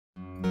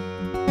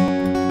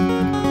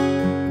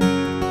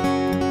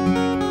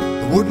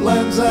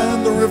woodlands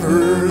and the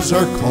rivers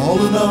are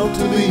calling out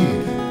to me.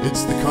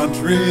 It's the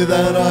country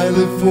that I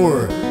live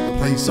for, the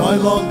place I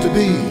long to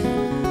be.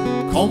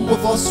 Come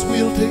with us,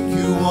 we'll take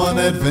you on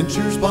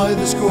adventures by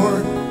the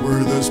score.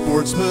 We're the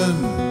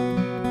sportsmen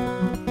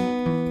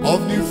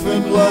of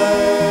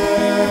Newfoundland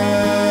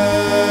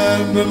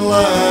and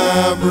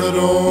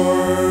Labrador.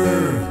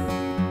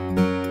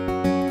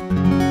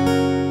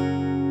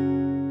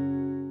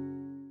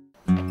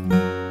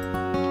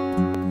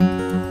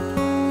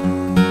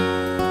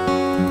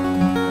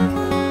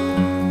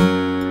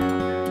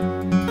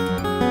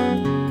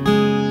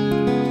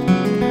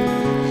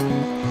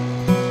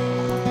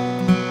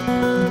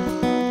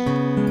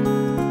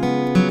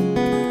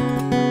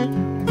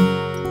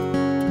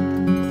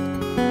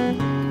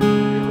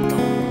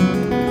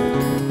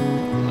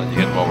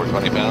 Over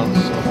 20 pounds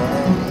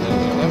somewhere?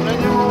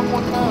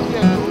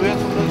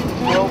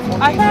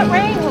 I thought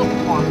Ray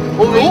hooked one.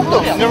 Oh, we hooked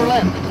them. Never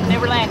landed.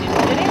 Never landed,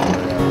 did it?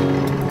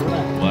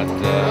 What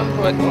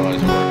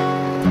flies were?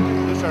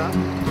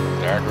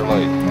 Dark or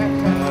light?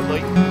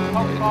 Light.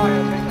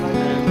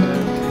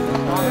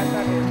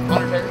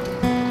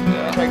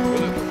 Yeah.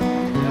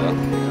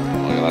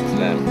 Oh, lots of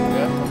them.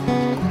 Yeah.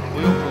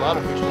 We hooked a lot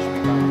of fish this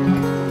week.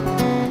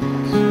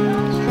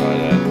 Let's try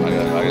that.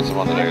 I got some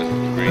on the legs,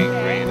 green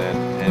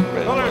and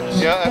red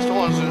ones. Yeah, that's the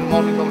ones that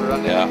multicolored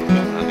on the end.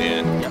 Yeah, on the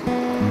end. Yep.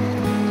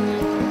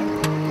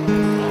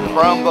 The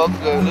brown bug,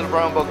 little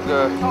brown bug,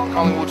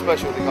 Collingwood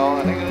special they call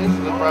it, I think it is.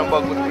 Little brown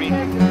bug with green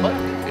butt.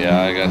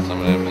 Yeah, I got some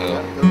of them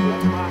too.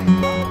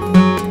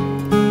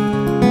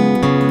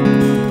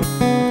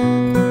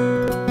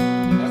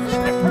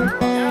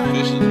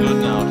 Fishing's good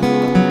now too.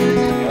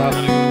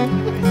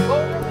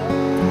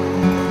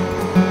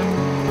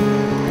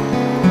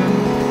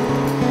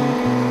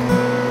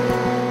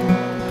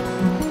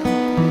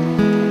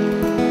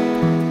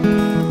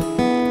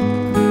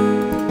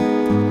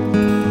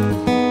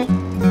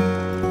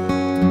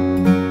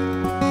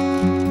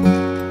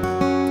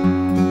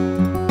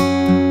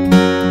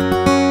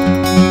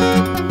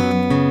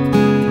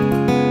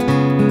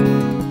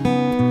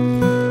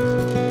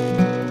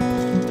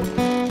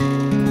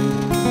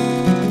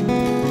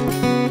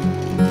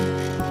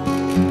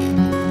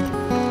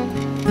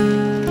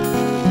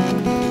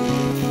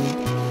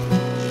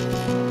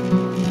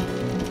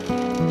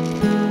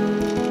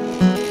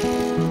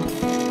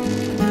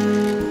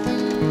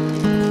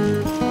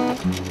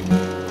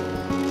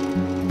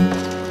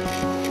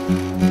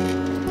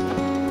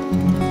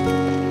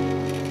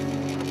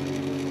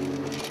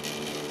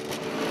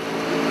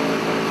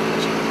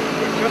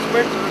 Just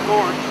went to the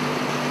gorge,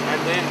 and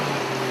then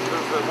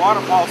there's the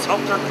waterfalls up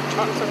there.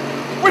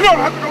 We don't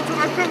have to go through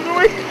that thing, do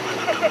we?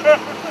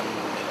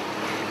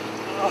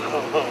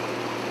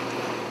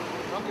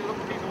 Lucky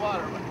looking piece of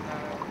water, but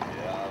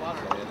Yeah,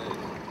 water. it is.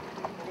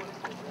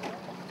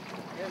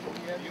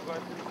 You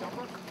guys pretty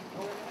comfort?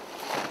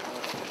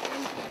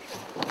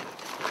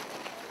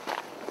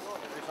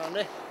 Every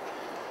Sunday?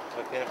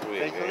 Okay, after we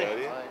Thankfully.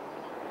 get out.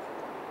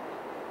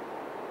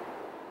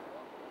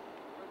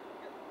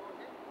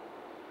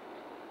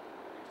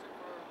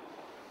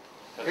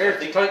 Here's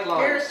the tight line.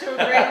 Cheers to a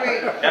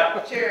great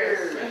week.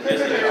 Cheers.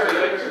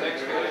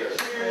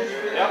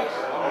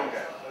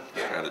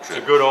 It's It's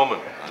a good omen.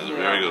 It's a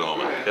very good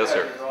omen. Yes,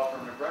 sir.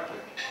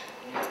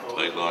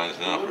 Tight lines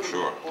now for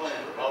sure.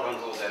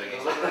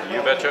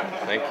 You betcha.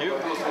 Thank you.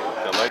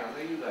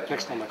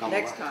 Next time I come.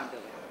 Next time,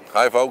 Billy.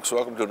 Hi folks,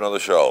 welcome to another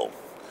show.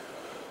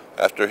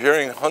 After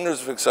hearing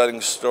hundreds of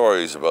exciting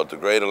stories about the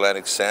great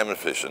Atlantic salmon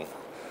fishing,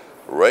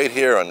 right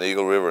here on the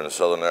Eagle River in the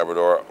southern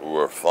Labrador,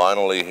 we're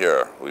finally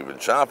here. We've been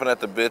chomping at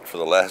the bit for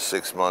the last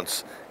 6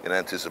 months in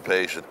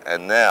anticipation,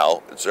 and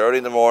now it's early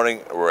in the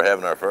morning and we're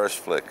having our first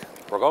flick.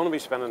 We're going to be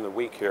spending the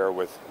week here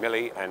with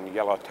Millie and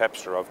Yellow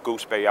Tepster of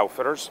Goose Bay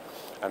Outfitters,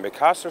 and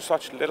because there's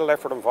such little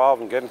effort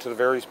involved in getting to the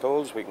various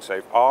pools, we can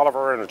save all of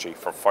our energy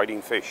for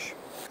fighting fish.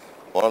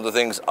 One of the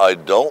things I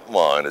don't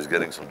mind is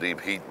getting some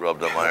deep heat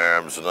rubbed on my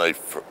arms tonight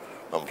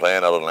I'm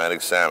playing out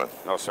Atlantic salmon.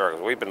 No,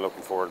 sir, we've been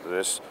looking forward to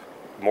this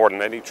more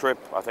than any trip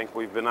I think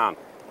we've been on.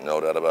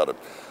 No doubt about it.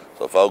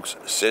 So folks,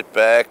 sit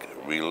back,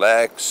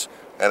 relax,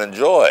 and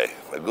enjoy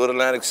a good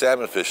Atlantic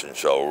salmon fishing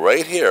show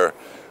right here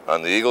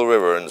on the Eagle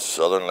River in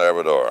southern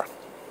Labrador.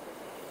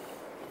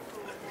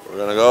 We're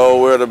gonna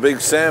go where the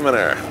big salmon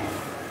are.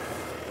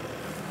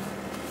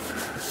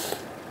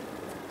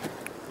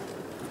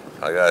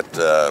 I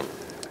got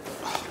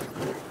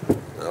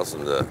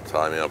Nelson to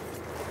tie me up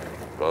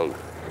boat.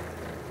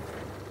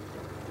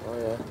 Oh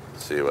yeah.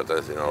 See what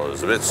that, you know,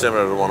 it's a bit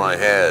similar to the one I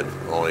had,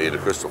 only the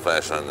crystal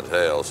flash on the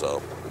tail,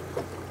 so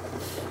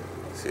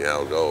see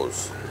how it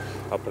goes.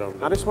 Up and down.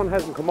 Now this one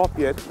hasn't come up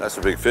yet. That's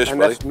a big fish, and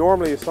buddy. that's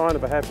normally a sign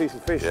of a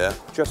half-decent fish. Yeah.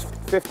 Just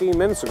 15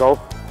 minutes ago,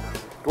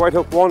 Dwight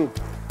hooked one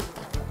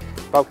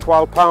about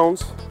 12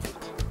 pounds.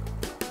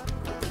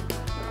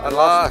 I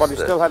lost But he it.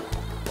 still had.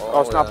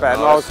 Oh, it's not yeah. bad.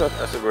 No, No, it's a,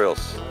 that's a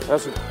grilse.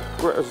 that's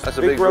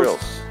a big grilse.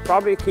 grilse.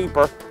 Probably a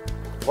keeper.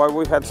 Well,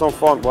 we've had some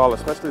fun. Well,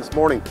 especially this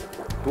morning.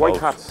 Dwight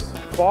Both. has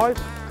 5.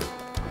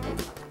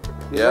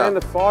 He Yeah.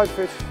 landed 5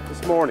 fish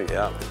this morning.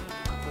 Yeah.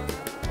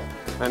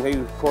 And he,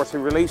 of course, he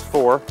released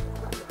 4.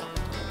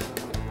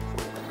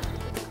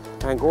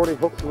 And Gordy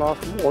hooked the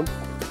last one.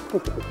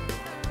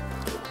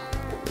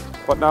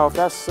 But now if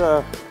that's...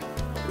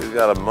 We've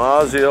got a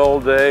mozzie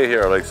old day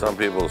here, like some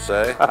people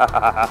say. And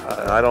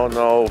I don't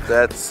know if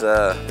that's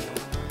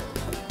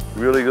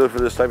really good for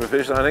this type of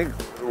fish. And I think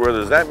where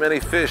there's that many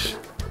fish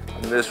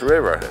in this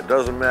river, it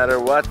doesn't matter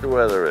what the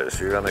weather is,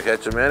 you're going to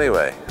catch them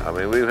anyway. I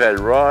mean, we've had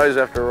rise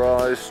after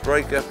rise,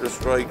 strike after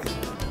strike.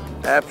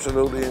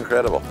 Absolutely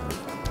incredible.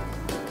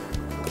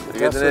 You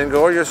getting in,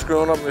 Gore? You're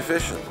screwing up my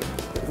fishing.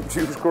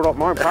 You screwed up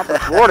mine proper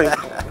this morning.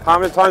 How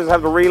many times I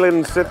have to reel in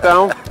and sit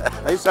down?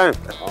 Hey, Sam.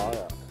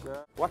 Oh, yeah.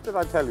 What did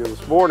I tell you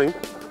this morning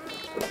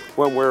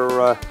when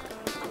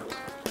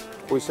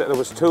we said there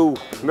was too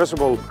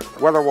miserable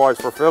weather-wise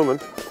for filming,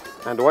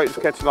 and Dwight was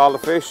catching all the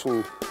fish,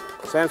 and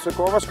Sam said,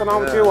 "Oh, what's going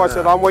on with you?" I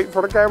said, "I'm waiting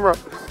for the camera."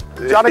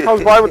 Johnny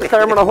comes by with the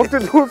camera and I hooked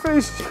into a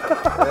fish.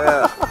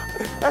 Yeah.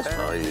 That's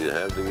how you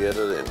have to get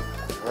it in.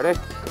 Ready?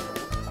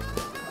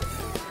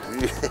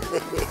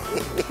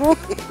 Look.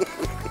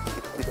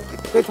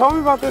 They told me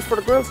about this for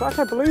the grill, so I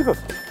can't believe it.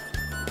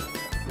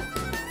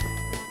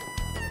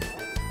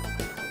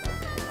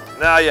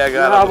 Now you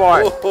got it.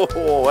 Boy.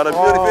 Oh, what a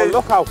beauty fish.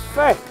 Look how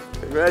fat.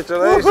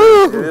 Congratulations.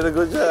 You did a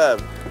good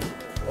job.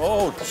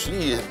 Oh,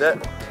 gee.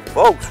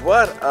 Folks,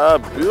 what a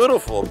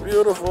beautiful,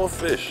 beautiful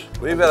fish.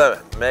 We've got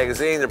a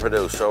magazine to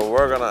produce, so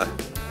we're going to,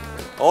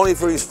 only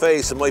for his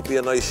face, it might be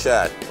a nice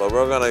shot, but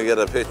we're going to get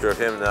a picture of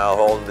him now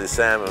holding the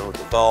salmon with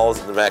the balls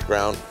in the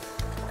background.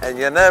 And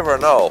you never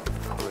know.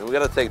 I mean, we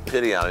got to take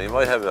pity on him. He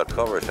might have a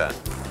cover shot.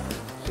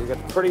 So you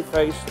got the pretty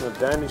face and a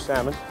dandy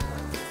salmon.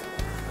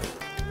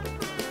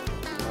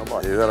 Oh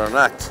boy. You got her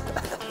knocked.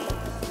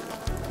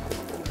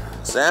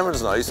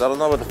 Salmon's nice, I don't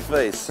know about the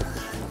face.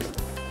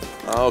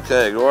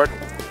 Okay, Gord,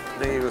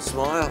 think you can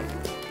smile?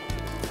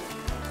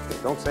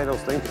 Don't say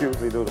those things you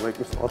usually do to make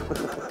me smile.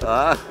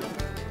 Ah.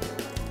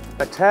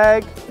 A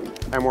tag,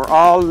 and we're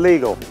all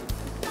legal.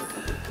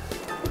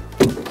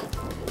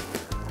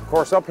 Of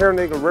course, up here in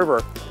the Eagle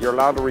River, you're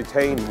allowed to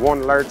retain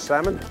 1 large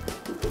salmon.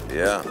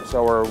 Yeah.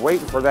 So we're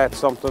waiting for that,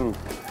 something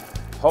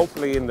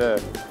hopefully in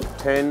the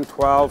 10,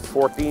 12,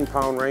 14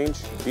 pound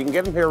range. You can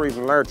get them here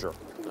even larger.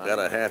 Got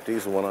a half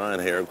decent one on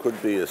here.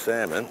 Could be a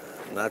salmon,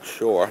 not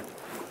sure.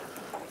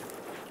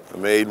 I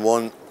made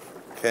 1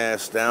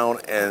 cast down,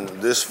 and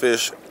this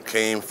fish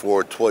came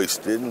for twice.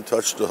 Didn't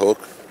touch the hook.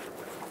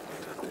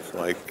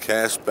 So I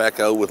cast back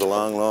out with a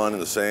long line in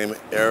the same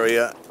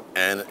area,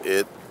 and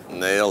it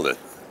nailed it.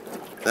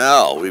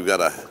 Now we've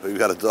got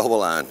a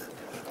double on.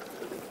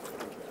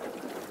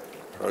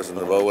 Person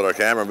in the boat with our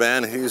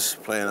cameraman, he's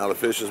playing out a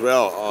fish as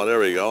well. Oh, there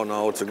we go.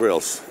 No, it's a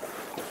grills.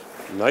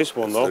 Nice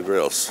one, though. The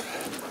grills.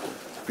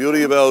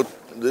 Beauty about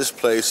this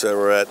place that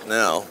we're at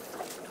now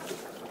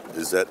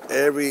is that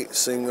every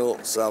single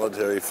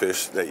solitary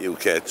fish that you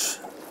catch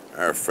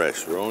are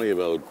fresh. We're only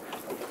about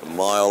a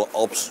mile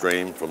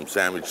upstream from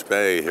Sandwich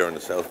Bay here on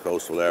the south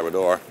coast of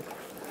Labrador.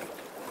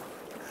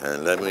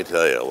 And let me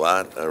tell you,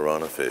 what a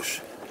run of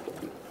fish.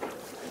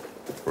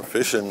 We're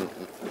fishing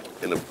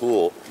in a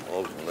pool.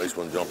 Oh, nice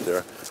one jumped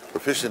there.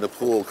 We're fishing in a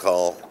pool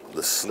called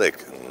the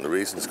Slick. And the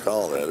reason it's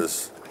called that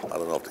is, I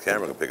don't know if the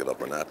camera can pick it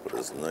up or not, but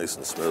it's nice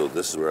and smooth.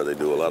 This is where they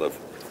do a lot of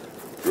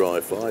dry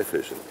fly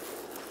fishing.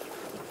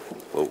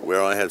 But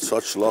where I had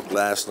such luck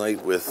last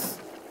night with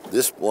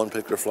this one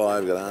particular fly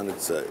I've got on,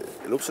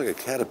 it looks like a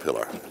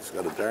caterpillar. It's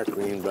got a dark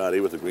green body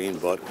with a green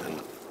butt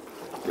and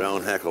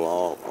brown hackle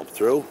all up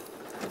through.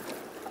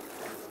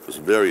 It was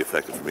very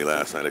effective for me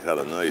last night. I caught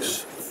a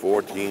nice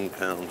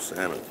 14-pound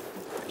salmon.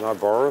 Not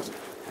borrowed?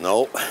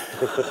 No.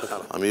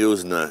 I'm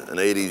using an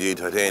ADG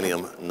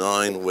titanium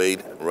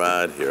 9-weight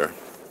rod here.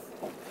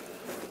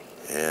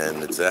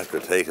 And it's after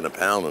taking a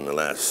pound in the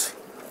last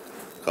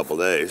couple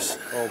days.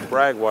 Oh,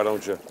 brag, why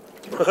don't you?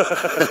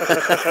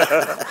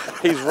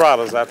 He's right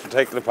us after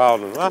taking the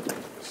pounding, huh?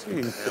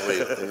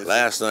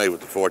 Last night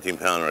with the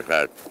 14-pounder I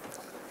caught,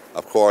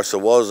 of course, it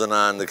wasn't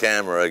on the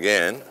camera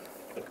again.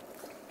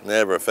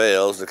 Never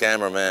fails. The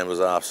cameraman was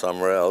off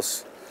somewhere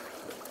else.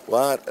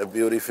 What a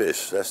beauty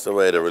fish. That's the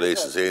way to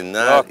release it. See,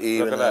 not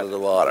even out of the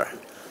water.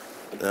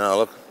 Now,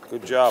 look.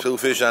 Good job. 2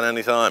 fish on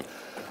any time.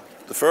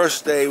 The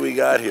first day we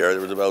got here,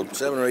 there was about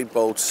 7 or 8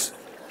 boats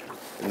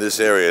in this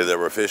area that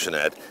we're fishing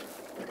at.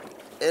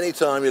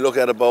 Anytime you look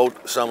at a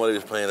boat, somebody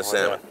was playing a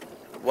salmon.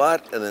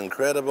 What an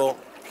incredible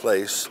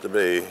place to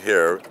be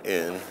here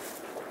in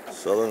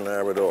southern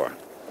Labrador.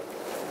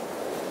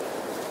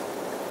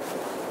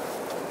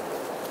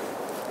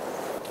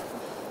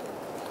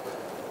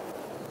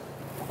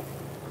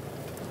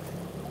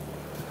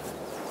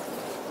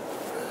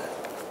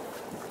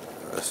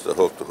 That's the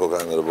hook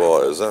onto the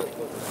boy, is it?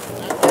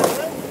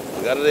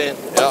 You got it in?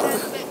 Yeah.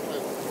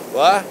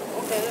 What?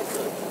 Okay, that's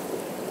good.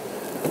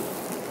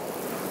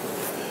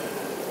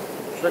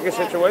 Tricky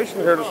situation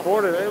here this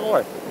morning, eh,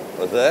 boy?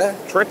 What's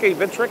that? Tricky,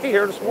 bit tricky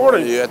here this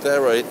morning. You got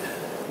that right.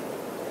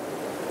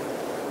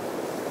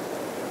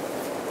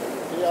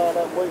 See all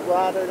that white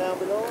water down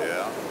below?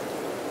 Yeah.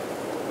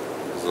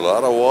 There's a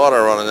lot of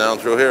water running down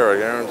through here, I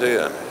guarantee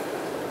you.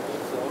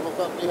 So look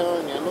up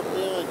behind you. Look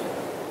behind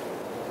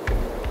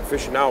you.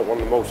 Fishing now at one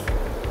of the most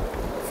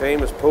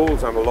famous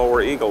pools on the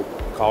Lower Eagle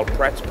called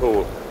Pratt's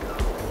Pool.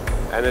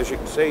 And as you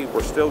can see,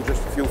 we're still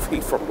just a few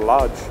feet from the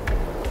lodge.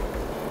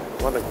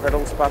 What an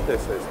incredible spot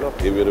this is, look.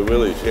 Give you the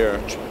willies here.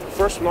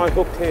 First when I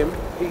hooked him,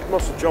 he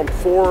must have jumped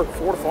 4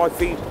 to 5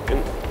 feet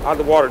out of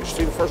the water. Did you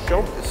see the first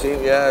jump? It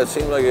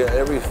seemed like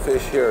every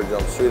fish here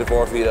jumps 3 to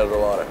 4 feet out of the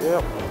water.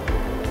 Yeah.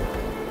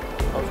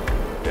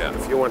 Yeah,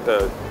 if you went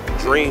to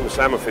dream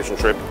salmon fishing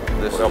trip,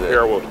 This is up it.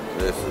 here would.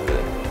 This is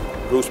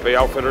it. Goose Bay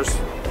Outfitters.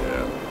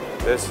 Yeah.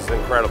 This is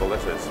incredible,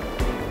 this is.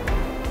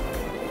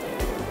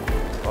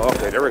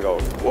 Okay, there we go.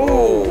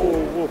 Whoa.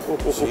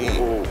 Whoa. Gee.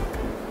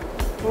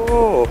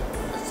 Oh.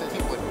 I said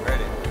he wouldn't hurt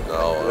it.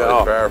 No,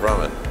 No. far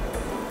from it.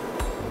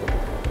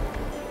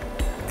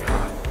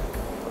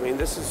 I mean,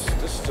 this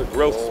is a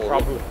growth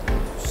probably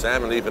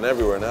Salmon leaping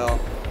everywhere now.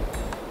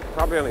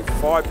 only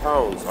 5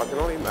 pounds. I can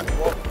only imagine.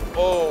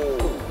 Oh,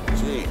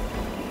 gee.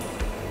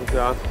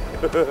 Yeah.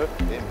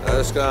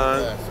 That's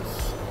gone.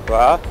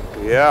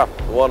 Yeah.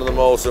 One of the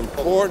most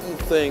important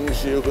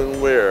things you can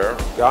wear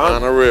Gone.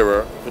 on a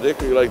river,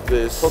 particularly like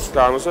this,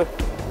 Touchdown, is it?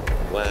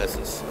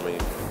 glasses. I mean,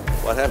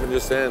 what happened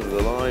just then,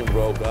 the line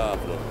broke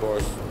off, and of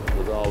course,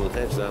 with all the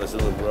tension on it, as soon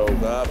as it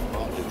broke off,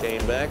 it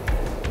came back.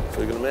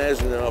 So you can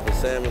imagine you're off a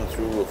salmon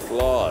through a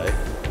fly,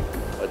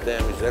 what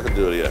damage that could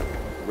do to you,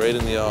 right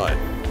in the eye.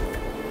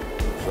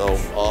 So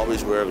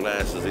always wear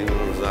glasses, even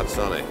when it's not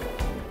sunny.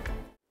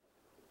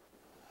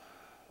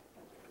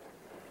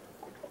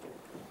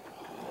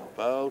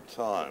 About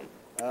time.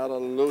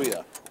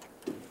 Hallelujah.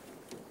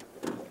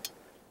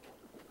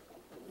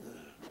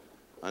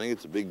 I think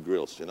it's a big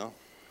grilse, you know?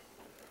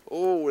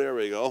 Oh, there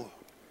we go.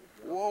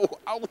 Whoa,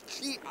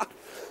 ouchie.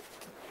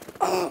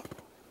 Ah.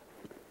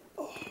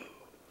 Oh.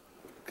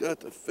 Got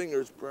the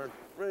fingers burnt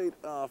right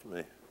off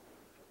me.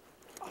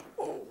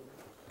 Oh.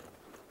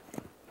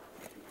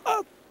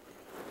 Ah.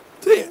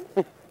 Damn.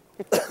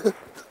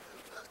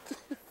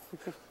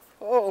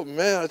 Oh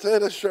man, I tell you,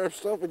 that's sharp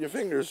stuff with your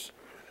fingers.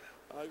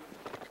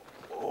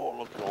 Oh,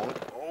 look, going.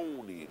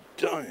 Holy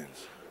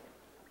giants.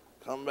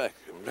 Come back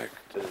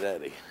to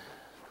daddy.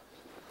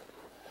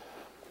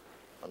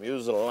 I'm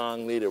using a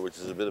long leader, which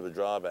is a bit of a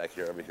drawback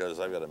here because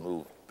I've got to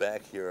move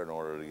back here in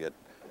order to get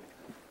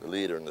the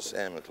leader and the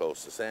salmon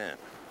close to sand.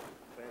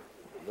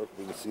 Look,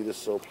 we can see this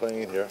so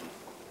plain here.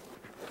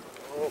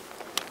 Oh,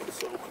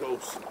 so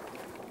close.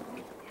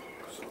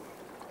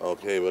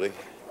 Okay, buddy.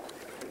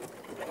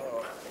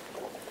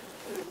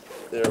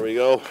 There we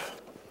go.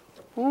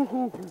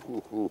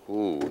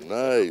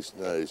 Nice,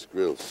 nice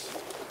grills.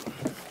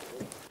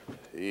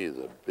 He's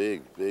a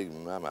big, big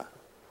mama.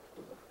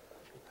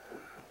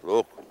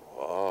 Look,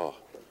 oh,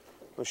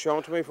 Well, show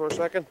it to me for a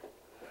second.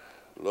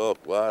 look,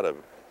 what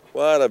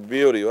a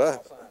beauty,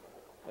 what?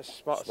 That's a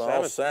spot of Small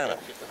salmon. salmon.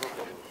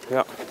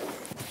 Yeah.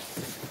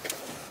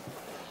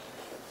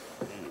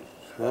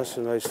 That's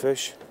a nice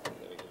fish.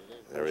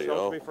 There we Show it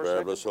go. to me for a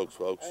second. Barbless hooks,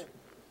 folks.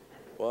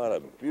 What a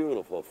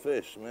beautiful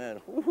fish,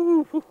 man.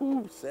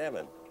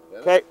 Salmon.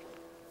 Okay.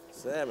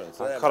 Salmon,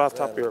 I'll cut off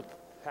top of salmon. your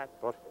pack,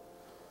 bud.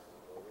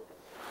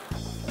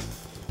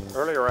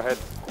 Earlier I had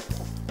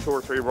 2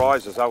 or 3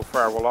 rises out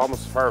far, well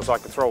almost as far as I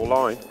could throw a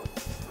line.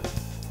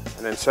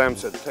 And then Sam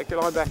said, take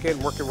your line back in,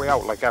 work your way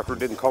out, like after it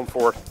didn't come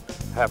for it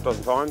half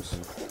dozen times.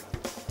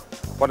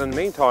 But in the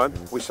meantime,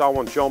 we saw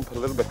one jump a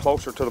little bit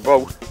closer to the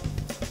boat.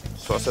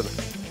 So I said,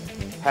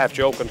 half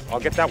joking, I'll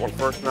get that one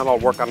first and then I'll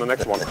work on the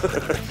next one.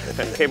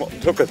 And came up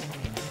and took it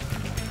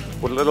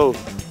with a little,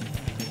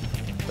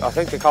 I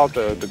think they call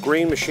it the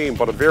green machine,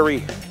 but a very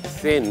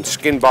thin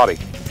skin body.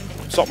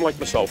 Something like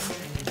myself.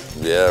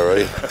 Yeah,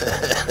 right.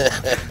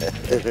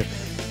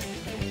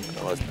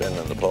 I must bend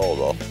on the pole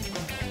though.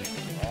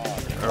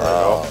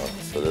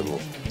 It's a little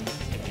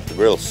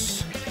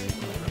grilse.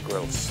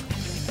 Grills.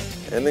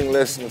 Anything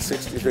less than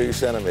 63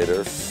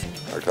 centimeters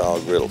are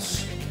called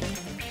grilse.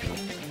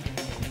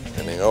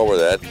 Anything over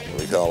that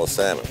we call a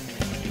salmon.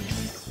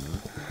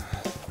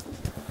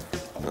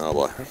 Oh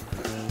boy.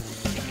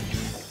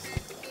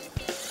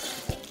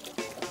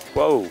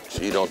 Whoa.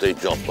 Gee, don't they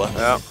jump, huh?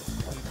 Yeah.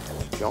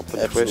 Jump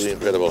and Absolutely twist.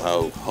 incredible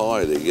how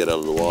high they get out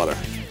of the water.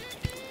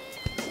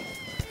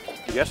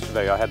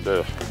 Yesterday I had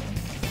the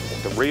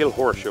real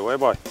horseshoe, eh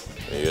boy?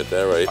 You get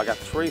that right. I got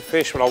 3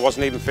 fish when I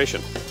wasn't even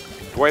fishing.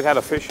 Dwight had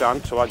a fish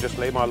on, so I just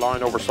laid my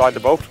line overside the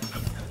boat.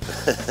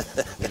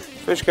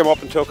 Fish came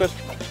up and took it,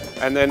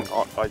 and then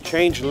I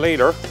changed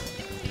later,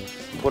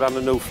 put on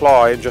a new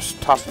fly and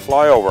just tossed the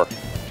fly over.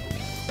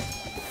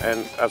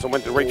 And as I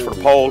went to reach for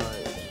the pole,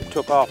 it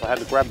took off. I had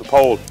to grab the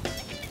pole.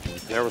 And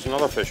there was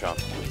another fish on.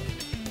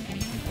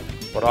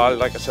 But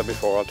like I said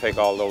before, I'll take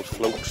all those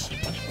flukes.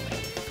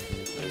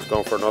 He's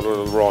going for another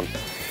little run.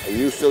 Have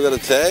you still got a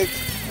tag?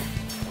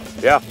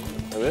 Yeah.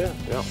 Oh, yeah.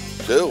 Yeah.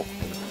 2.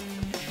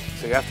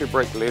 See, after you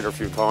break the leader a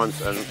few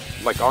times, and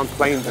like I'm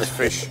playing this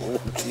fish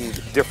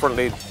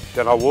differently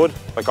than I would.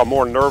 Like I'm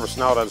more nervous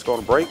now that it's going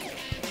to break.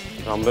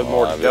 I'm a little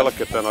more I've got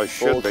delicate than I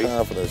should full be.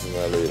 confidence in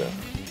that leader.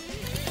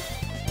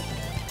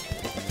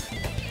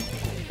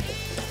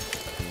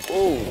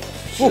 Oh,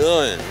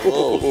 giant.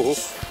 Oh,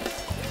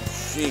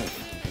 sheep.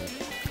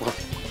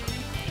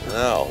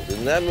 Now,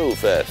 didn't that move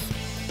fast?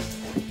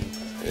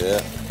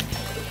 Yeah.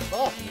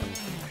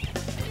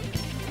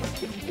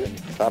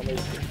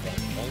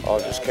 Oh,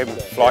 just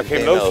fly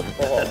came loose.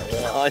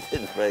 I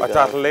didn't break I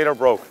thought the leader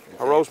broke.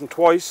 I rose him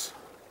twice.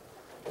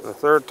 The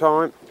third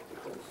time.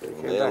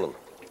 Nailed him.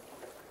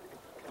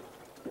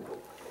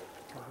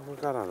 What have we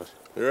got on it?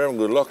 You're having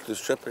good luck this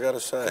trip, I gotta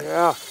say.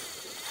 Yeah.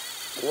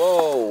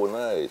 Whoa,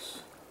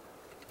 nice.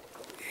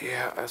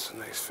 Yeah, that's a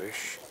nice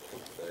fish.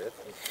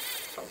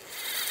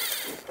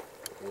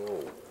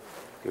 Whoa.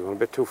 You're going a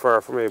bit too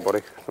far for me,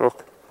 buddy.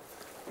 Look.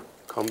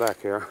 Come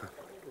back here.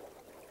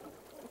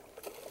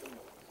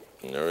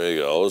 There he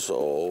goes.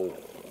 Oh,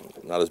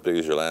 not as big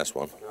as your last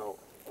one. No.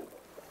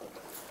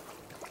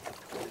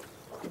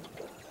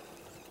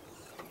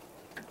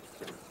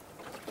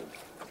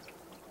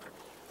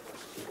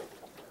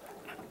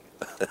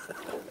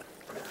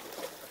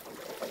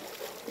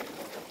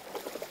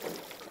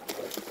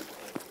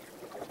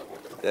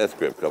 Death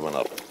grip coming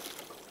up.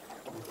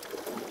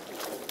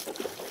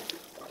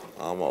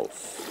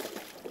 Almost.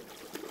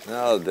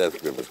 Now the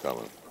death grip is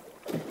coming.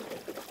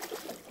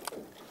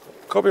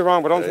 Could be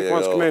wrong, but I don't There think you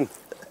one's go. come in.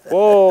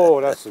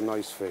 Whoa, that's a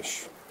nice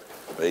fish.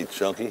 Bait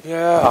chunky.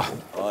 Yeah.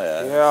 Oh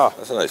yeah. Yeah.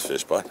 That's a nice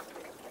fish, boy.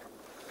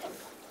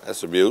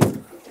 That's a beaut.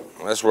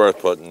 That's worth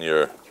putting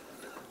your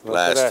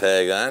last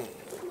tag on.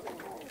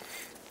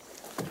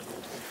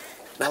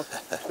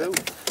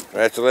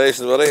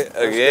 Congratulations, buddy.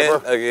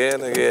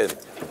 Again.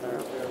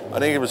 I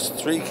think it was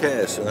 3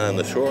 casts on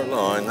the short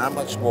line, not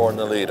much more than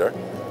the leader.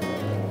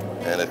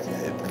 And it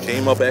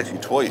came up actually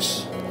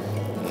twice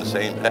in the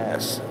same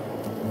pass.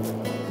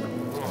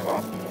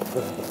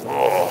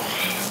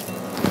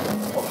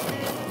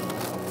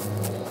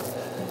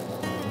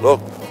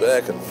 Look,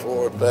 back and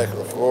forth, back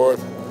and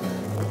forth.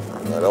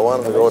 I don't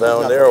want them to go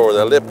down there over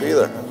their lip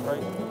either.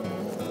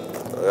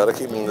 I gotta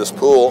keep them in this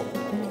pool.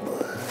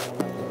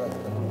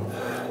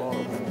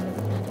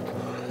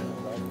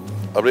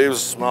 I believe it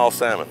was a small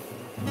salmon.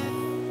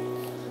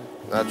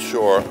 Not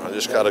sure. I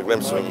just got a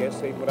glimpse of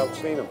him without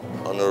seeing him.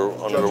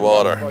 under the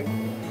water.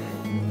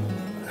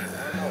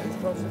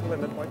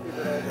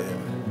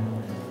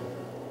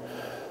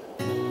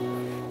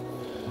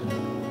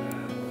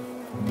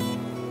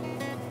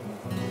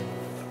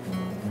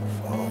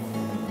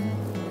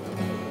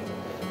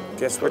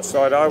 Guess which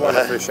side I want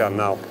to fish on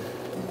now.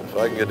 If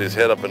I can get his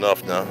head up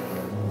enough now.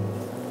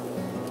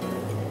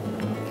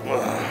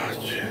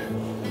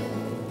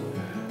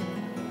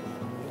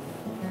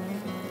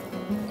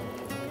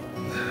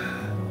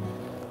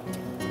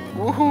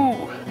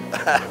 Woohoo!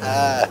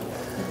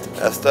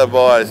 That's the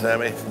boy,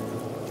 Sammy.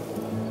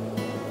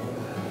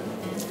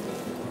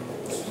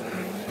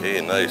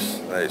 Hey, nice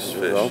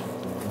fish.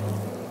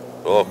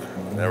 Look,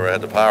 never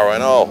had the power, I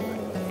know.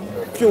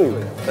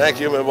 Thank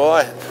you, my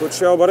boy. Good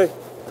show, buddy.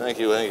 Thank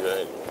you.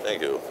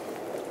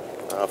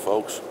 Now,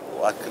 folks,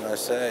 what can I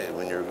say?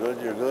 When you're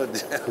good, you're good.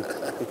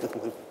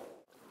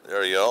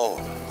 There you go.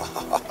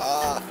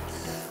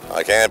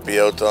 I can't be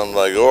outdone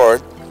by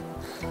Gord.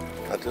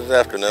 Not this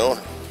afternoon.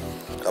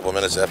 A couple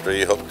minutes after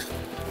he hooked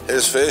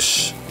his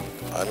fish,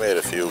 I made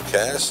a few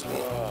casts.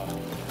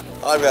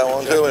 I've got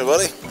one too, my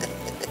buddy.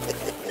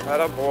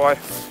 Atta boy.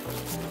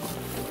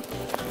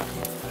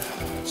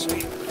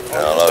 And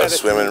I love it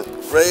swimming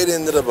right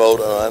into the boat,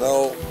 and I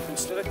know.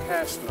 Instead of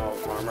casting all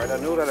the time, right? I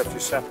knew that if you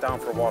sat down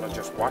for a while and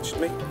just watched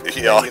me,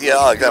 Yeah,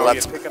 I got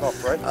lots. Pick it up,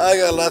 right? I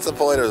got lots of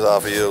pointers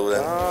off of you.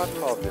 Then. God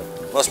love you.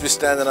 Must be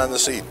standing on the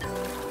seat.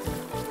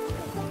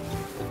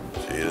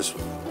 See this?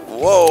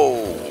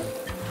 Whoa!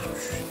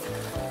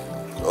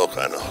 Look,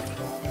 I know.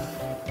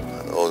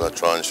 Now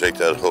try and shake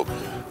that hook.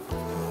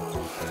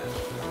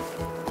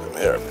 Come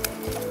here.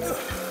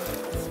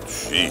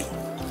 Gee,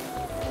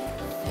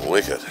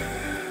 wicked.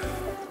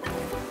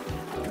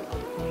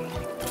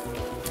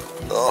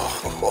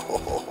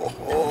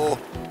 Oh,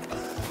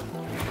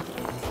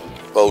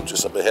 boat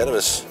just up ahead of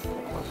us.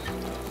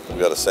 We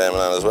got a salmon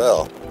on as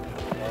well.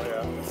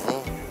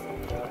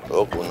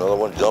 Oh, another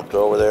one jumped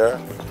over there.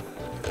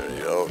 There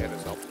you go.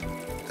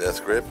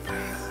 Death grip.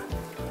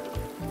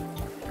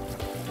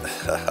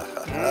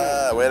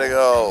 Way to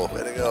go.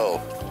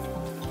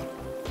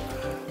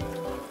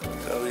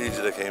 So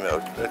easy that came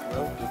out.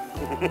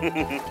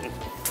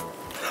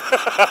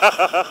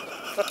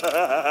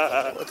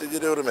 What did you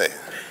do to me?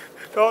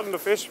 Caught in the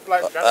fish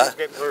splash. That was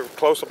getting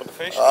close up at the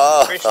fish.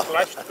 The fish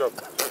splashed.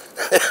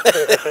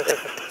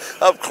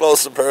 Up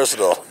close and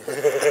personal.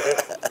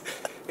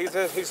 He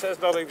says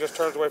nothing, just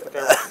turns away from the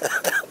camera.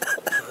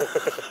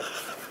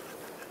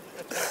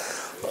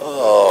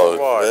 Oh,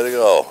 way to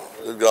go.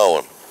 Good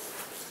going.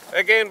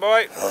 Again,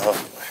 boy.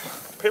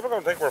 People are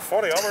going to think we're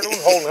funny. All we're doing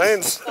is holding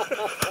hands.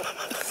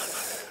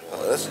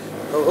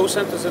 Who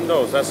sent us in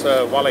those? That's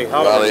Wally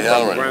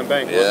Halloran. Grand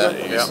Bank, wasn't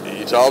it?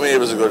 He told me it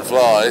was a good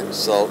fly,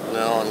 so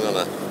now I'm going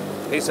to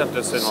He sent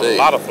us in a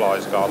lot of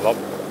flies, God love.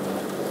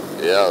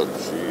 Yeah,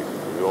 gee,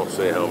 you won't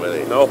say how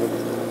many. No.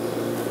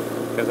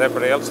 Because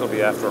everybody else will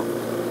be after him.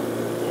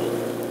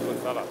 Good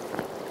fella.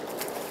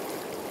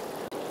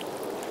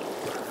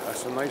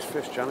 That's a nice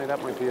fish, Johnny. That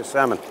might be a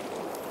salmon.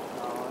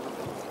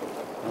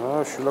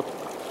 Oh, she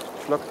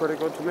looked pretty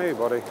good to me,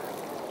 buddy.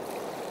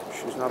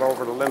 She's not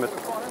over the limit.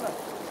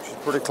 She's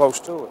pretty close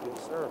to it.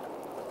 Yes, sir.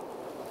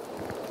 I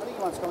think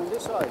he wants to come in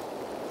this side.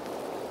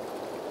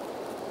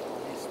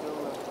 He's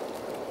still.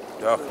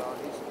 Yeah.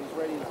 He's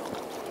ready now.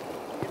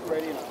 He's getting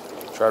ready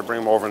now. Try to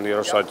bring him over on the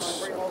other side.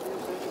 Bring him over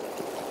this side.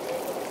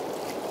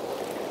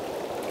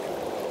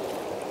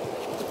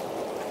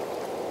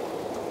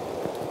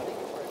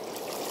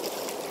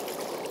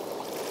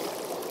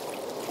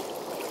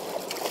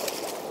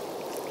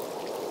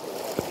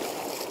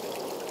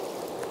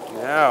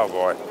 Yeah,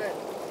 boy.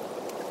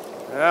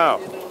 Yeah.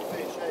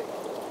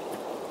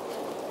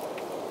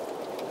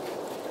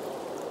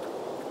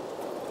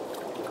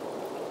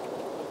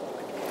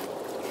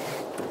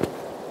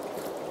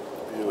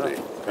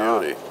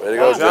 Beauty. Way to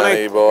go,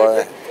 Johnny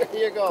boy.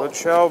 Here you go. Good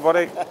show,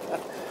 buddy.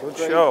 Good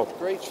show.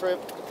 Great trip.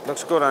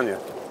 Looks good on you.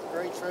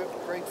 Great trip.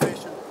 Great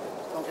fishing.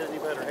 Don't get any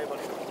better, hey,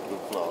 buddy? Good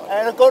fly.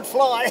 And a good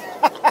fly.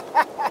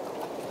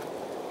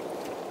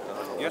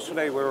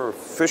 Yesterday we were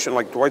fishing,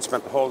 like Dwight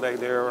spent the whole day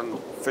there and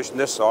fishing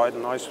this side,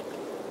 and I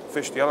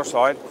fished the other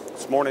side.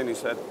 This morning he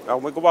said,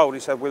 when we go out, he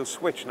said, we'll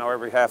switch now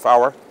every half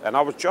hour. And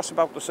I was just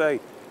about to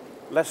say,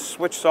 let's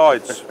switch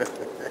sides.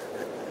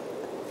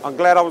 I'm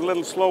glad I was a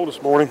little slow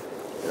this morning.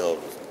 Yo,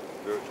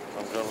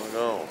 I'm coming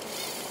home.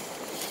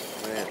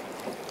 Man.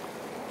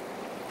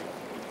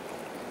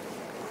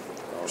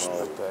 Oh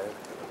no.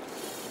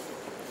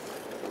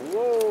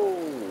 Whoa.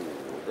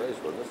 Nice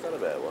one. That's not a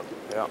bad one.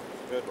 Yeah.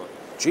 Good one.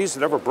 Geez,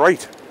 they're ever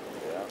bright.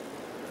 Yeah.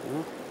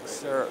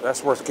 Sir,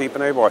 that's worth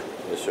keeping, eh, boy?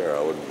 Yes, sir.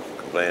 I wouldn't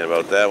complain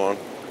about that one.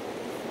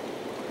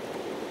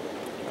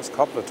 There's a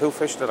couple of two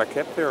fish that I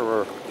kept there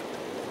were,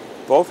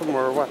 both of them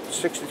were, what,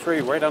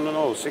 63, right on the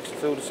nose,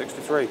 62 to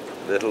 63.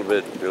 Little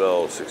bit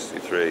below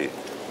 63.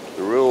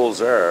 The rules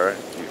are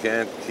you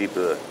can't keep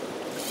a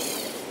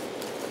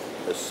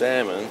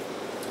salmon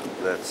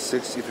that's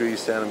 63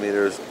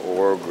 centimeters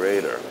or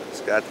greater.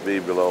 It's got to be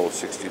below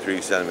 63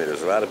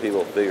 centimeters. A lot of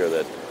people figure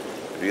that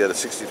if you get a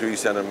 63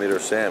 centimeter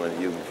salmon,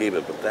 you can keep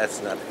it, but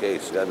that's not the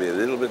case. It's got to be a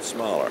little bit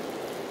smaller.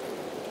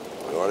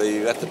 Gordy,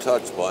 you got the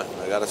touch, boy.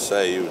 I got to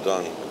say, you've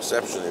done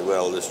exceptionally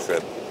well this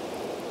trip.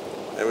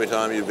 Every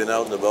time you've been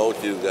out in the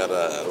boat, you've got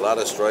a lot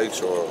of strikes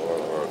or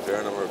a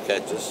fair number of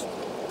catches.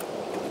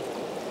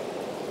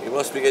 You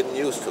must be getting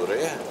used to it, are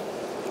you?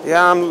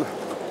 Yeah,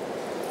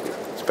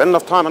 spend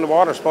enough time in the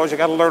water. I suppose you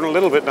got to learn a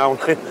little bit now.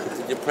 Did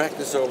you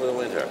practice over the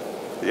winter?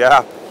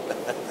 Yeah.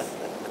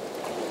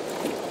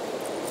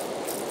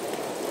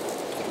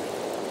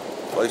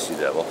 Feisty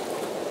devil.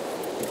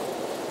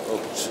 Oh,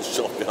 just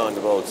jump behind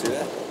the boat, see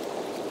that?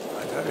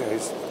 I tell you,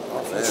 he's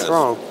awfully Man,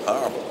 strong. it's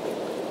powerful.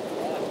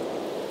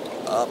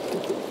 Up.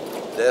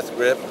 Death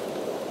grip.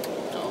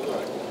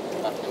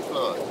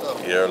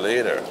 Your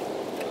leader.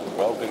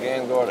 Broke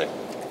again, Gordy.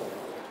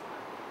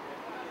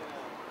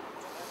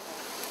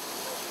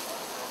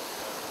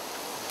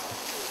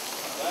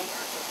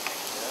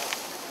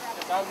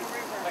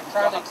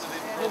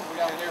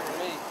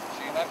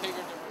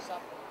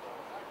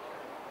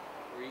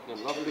 We're eating a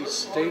lovely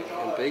steak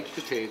and baked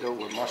potato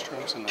with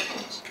mushrooms and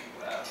onions.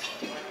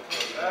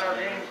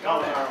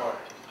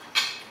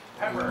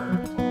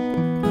 Pepper.